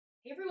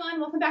Hey everyone,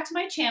 welcome back to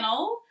my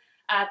channel.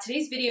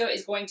 Today's video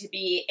is going to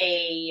be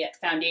a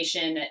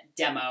foundation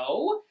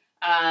demo.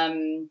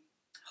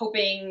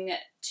 Hoping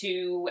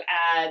to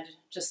add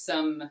just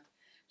some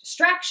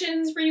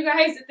distractions for you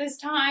guys at this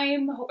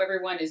time. Hope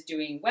everyone is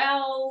doing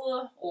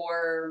well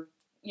or,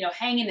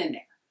 hanging in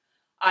there.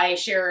 I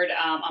shared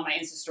on my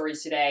Insta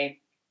stories today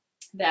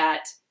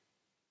that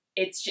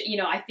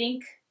I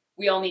think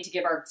we all need to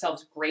give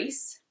ourselves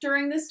grace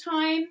during this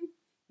time,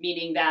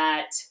 meaning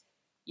that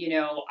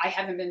I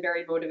haven't been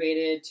very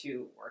motivated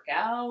to work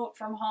out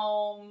from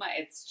home.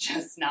 It's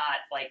just not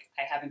like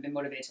I haven't been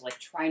motivated to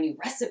try new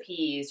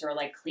recipes or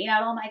clean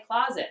out all my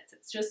closets.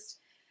 It's just,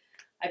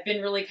 I've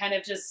been really kind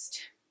of just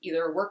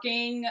either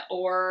working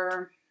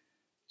or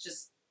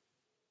just,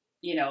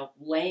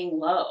 laying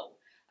low.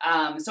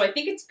 So I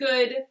think it's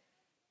good,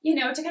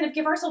 to kind of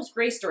give ourselves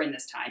grace during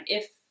this time.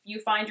 If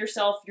you find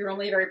yourself, you're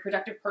only a very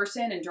productive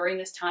person and during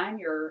this time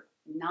you're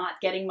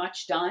not getting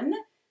much done,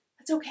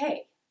 that's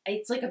okay.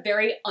 It's a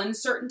very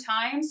uncertain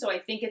time, so I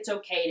think it's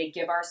okay to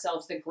give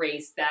ourselves the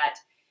grace that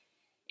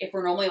if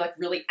we're normally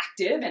really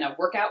active and a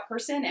workout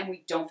person and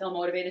we don't feel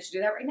motivated to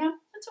do that right now,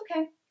 that's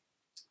okay.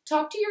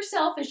 Talk to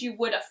yourself as you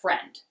would a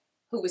friend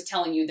who was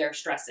telling you their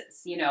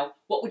stresses.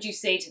 What would you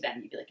say to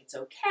them? You'd be like, it's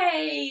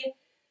okay.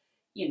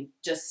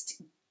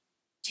 Just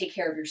take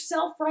care of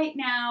yourself right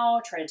now.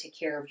 Try to take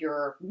care of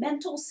your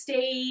mental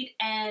state.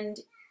 And,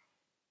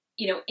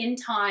 in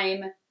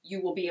time,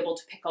 you will be able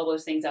to pick all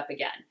those things up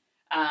again.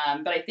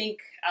 But I think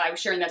I was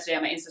sharing that today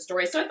on my Insta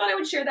story, so I thought I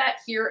would share that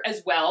here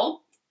as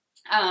well.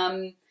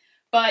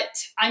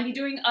 But I'm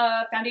doing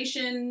a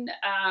foundation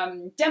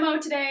demo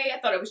today. I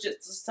thought it was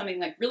just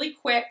something really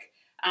quick.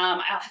 I'll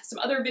have some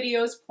other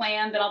videos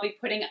planned that I'll be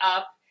putting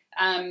up.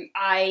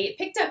 I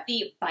picked up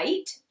the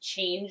Bite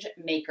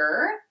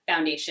Changemaker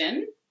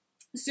foundation,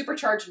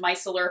 Supercharged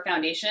Micellar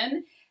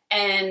foundation,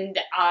 and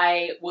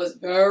I was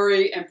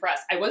very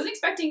impressed. I wasn't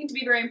expecting to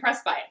be very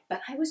impressed by it,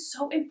 but I was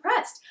so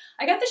impressed.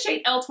 I got the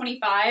shade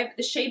L25.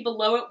 The shade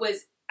below it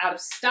was out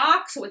of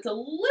stock, so it's a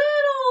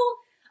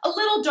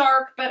little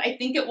dark, but I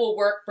think it will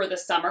work for the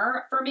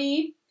summer for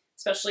me,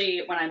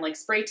 especially when I'm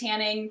spray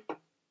tanning.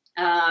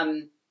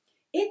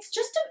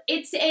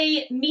 It's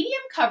a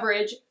medium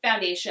coverage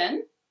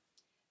foundation.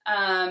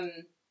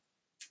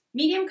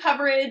 Medium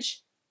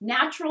coverage,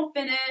 natural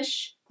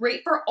finish,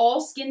 great for all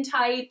skin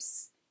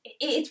types.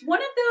 It's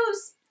one of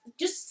those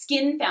just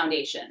skin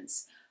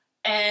foundations.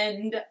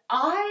 And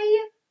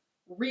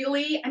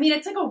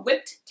it's like a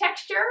whipped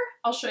texture.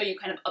 I'll show you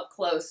kind of up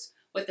close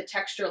what the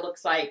texture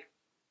looks like.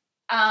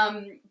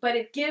 But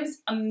it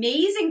gives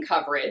amazing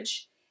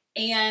coverage.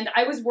 And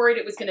I was worried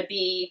it was going to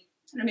be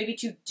maybe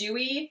too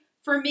dewy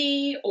for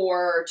me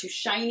or too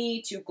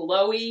shiny, too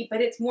glowy, but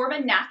it's more of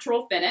a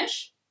natural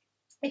finish.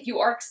 If you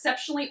are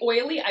exceptionally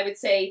oily, I would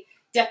say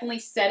definitely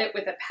set it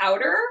with a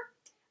powder.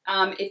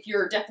 If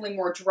you're definitely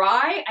more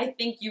dry, I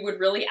think you would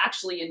really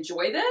actually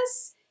enjoy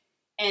this.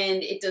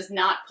 And it does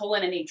not pull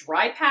in any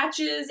dry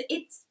patches.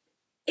 It's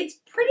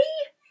pretty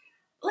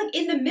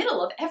in the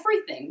middle of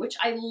everything, which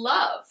I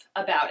love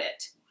about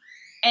it.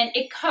 And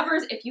it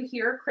covers, if you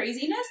hear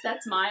craziness,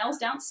 that's Miles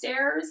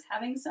downstairs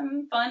having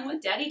some fun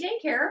with daddy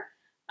daycare.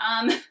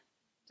 Don't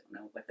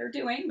know what they're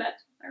doing, but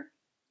they're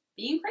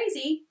being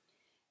crazy.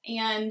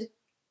 And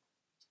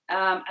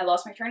I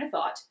lost my train of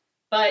thought,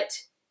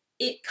 but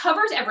it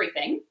covers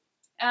everything.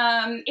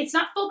 It's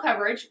not full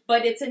coverage,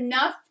 but it's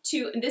enough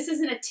to, this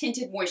isn't a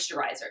tinted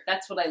moisturizer.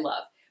 That's what I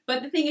love.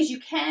 But the thing is, you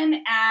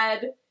can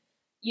add,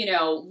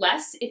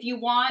 less if you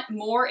want,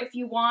 more if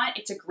you want.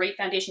 It's a great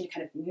foundation to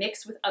kind of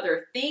mix with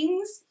other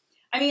things.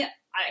 I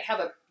have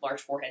a large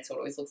forehead, so it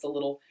always looks a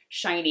little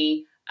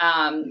shiny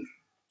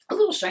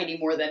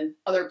more than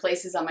other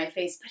places on my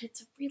face, but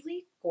it's a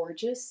really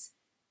gorgeous,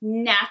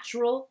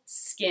 natural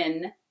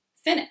skin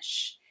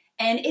finish.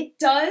 And it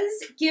does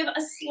give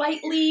a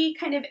slightly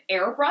kind of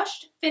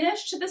airbrushed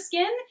finish to the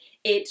skin.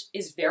 It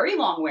is very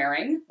long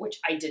wearing, which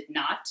I did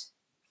not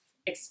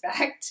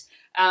expect.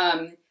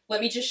 Let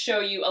me just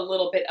show you a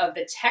little bit of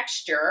the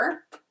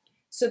texture.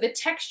 So the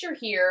texture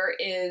here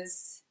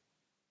is,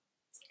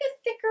 it's a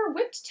thicker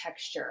whipped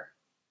texture.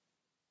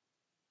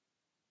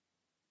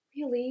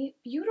 Really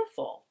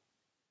beautiful.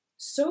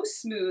 So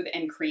smooth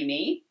and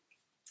creamy.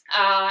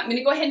 I'm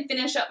gonna go ahead and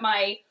finish up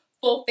my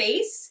full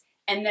face,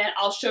 and then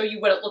I'll show you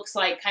what it looks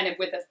like kind of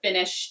with a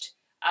finished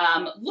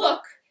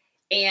look,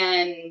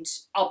 and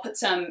I'll put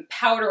some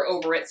powder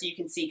over it so you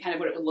can see kind of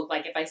what it would look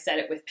like if I set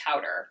it with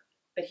powder.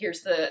 But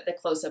here's the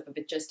close-up of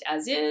it just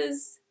as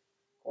is.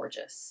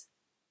 Gorgeous.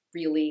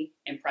 Really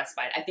impressed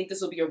by it. I think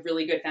this will be a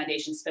really good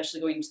foundation, especially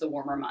going into the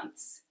warmer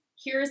months.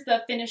 Here's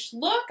the finished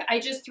look. I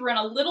just threw in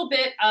a little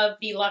bit of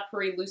the La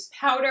Prairie loose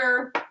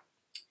powder.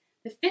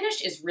 The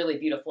finish is really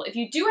beautiful. If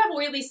you do have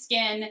oily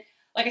skin,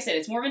 like I said,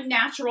 it's more of a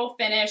natural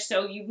finish,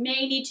 so you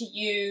may need to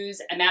use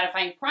a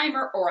mattifying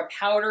primer or a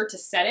powder to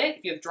set it.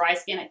 If you have dry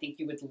skin, I think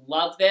you would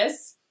love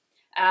this.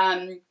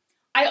 I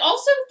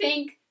also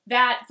think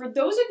that for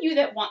those of you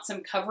that want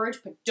some coverage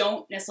but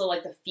don't necessarily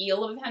like the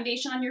feel of a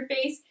foundation on your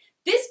face,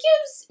 This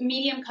gives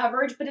medium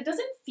coverage, but it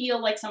doesn't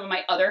feel like some of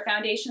my other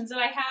foundations that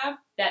I have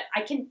that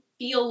I can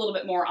feel a little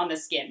bit more on the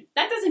skin.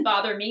 That doesn't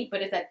bother me,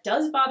 but if that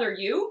does bother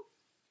you,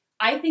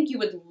 I think you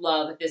would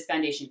love this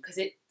foundation because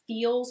it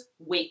feels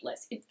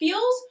weightless. It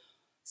feels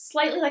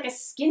slightly like a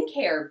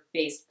skincare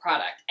based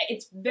product.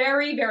 It's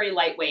very, very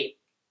lightweight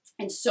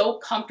and so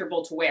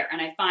comfortable to wear.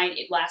 And I find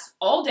it lasts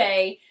all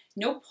day,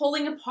 no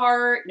pulling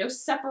apart, no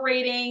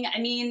separating. I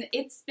mean,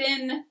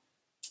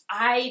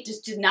 I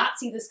just did not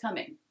see this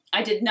coming.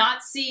 I did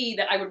not see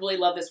that I would really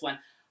love this one.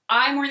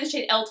 I'm wearing the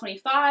shade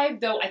L25,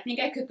 though I think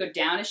I could go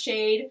down a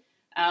shade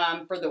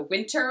for the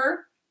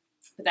winter,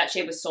 but that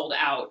shade was sold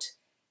out.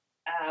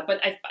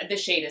 But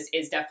this shade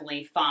is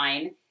definitely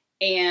fine.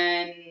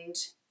 And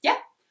yeah,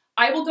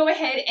 I will go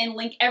ahead and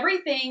link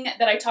everything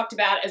that I talked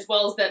about as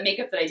well as the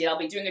makeup that I did. I'll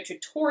be doing a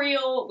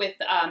tutorial with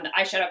the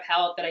eyeshadow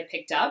palette that I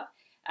picked up,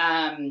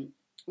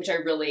 which I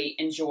really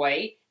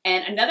enjoy.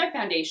 And another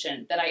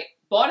foundation that I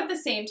bought at the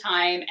same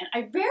time, and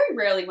I very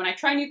rarely, when I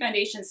try new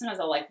foundations, sometimes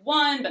I'll like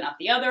one but not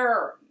the other,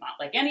 or not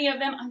like any of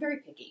them. I'm very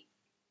picky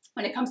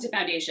when it comes to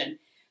foundation.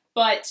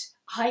 But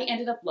I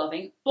ended up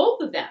loving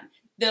both of them.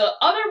 The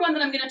other one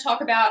that I'm going to talk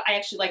about, I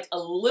actually liked a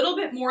little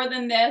bit more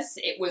than this.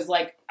 It was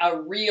like a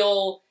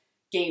real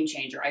game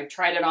changer. I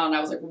tried it on and I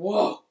was like,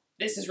 whoa,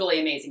 this is really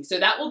amazing. So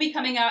that will be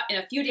coming out in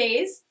a few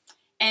days,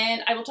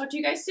 and I will talk to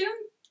you guys soon.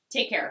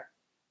 Take care.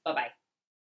 Bye-bye.